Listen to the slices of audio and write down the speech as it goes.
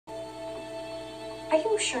Are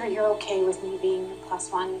you sure you're okay with me being the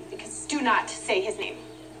 +1? Because do not say his name.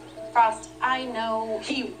 Frost, I know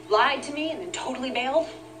he lied to me and then totally bailed.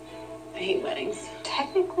 I hate weddings.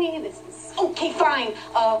 Technically, this is... Okay, fine.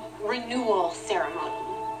 A renewal ceremony.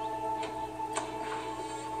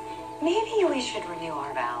 Maybe we should renew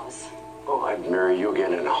our vows. Oh, I'd marry you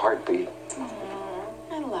again in a heartbeat.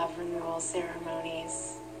 I love renewal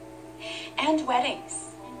ceremonies. And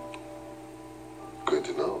weddings. Good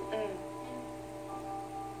to know.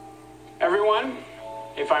 Everyone,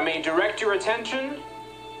 if I may direct your attention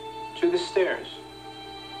to the stairs.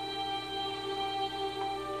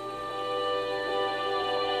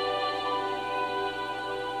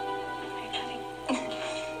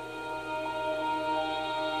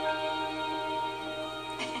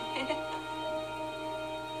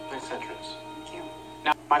 Nice entrance. Thank you.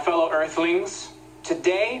 Now, my fellow Earthlings,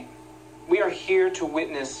 today we are here to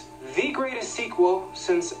witness the greatest sequel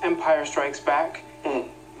since Empire Strikes Back,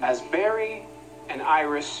 as Barry and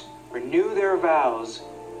Iris renew their vows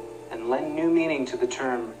and lend new meaning to the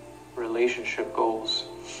term relationship goals.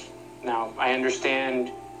 Now, I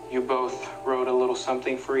understand you both wrote a little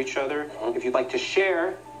something for each other. If you'd like to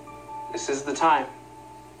share, this is the time.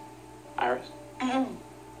 Iris?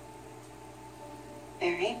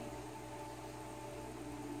 Barry,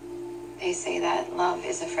 they say that love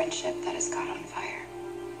is a friendship that is caught on fire.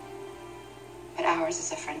 But ours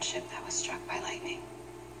is a friendship that was struck by lightning.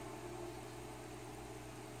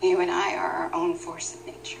 You and I are our own force of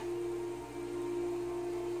nature.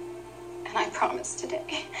 And I promise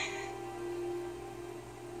today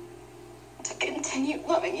to continue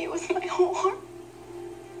loving you with my whole heart.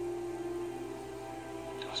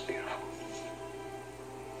 That was beautiful.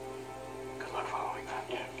 Good luck following that.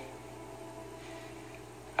 Yeah.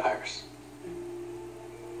 Iris.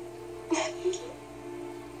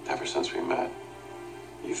 Ever since we met,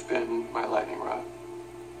 you've been my lightning rod.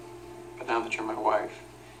 But now that you're my wife,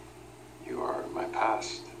 you are my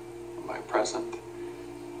past, my present,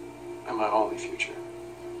 and my only future.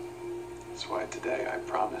 That's why today I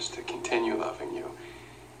promise to continue loving you,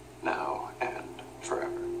 now and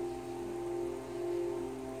forever.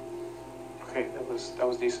 Okay, that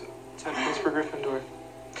was decent. 10 points for Gryffindor.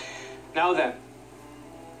 Now then.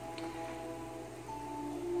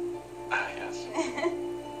 Yes.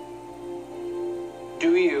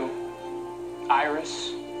 Do you,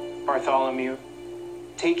 Iris, Bartholomew,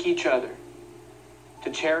 take each other to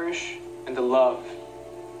cherish and to love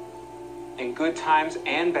in good times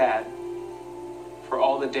and bad for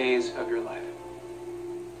all the days of your life?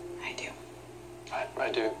 I do. I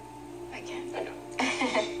do. I can. I do.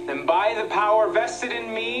 Then by the power vested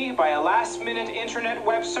in me by a last-minute internet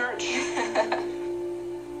web search,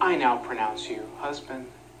 I now pronounce you husband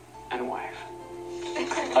and wife.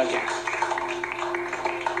 Again.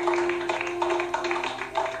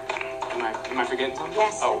 Am I forgetting something?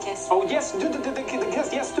 Yes, oh. a kiss. Oh, yes, do the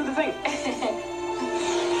kiss. Yes, do the thing.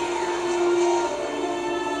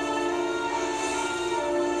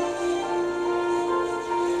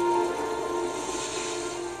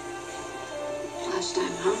 Last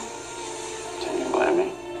time, huh? Can you blame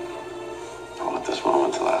me? I want this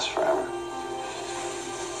moment to last forever.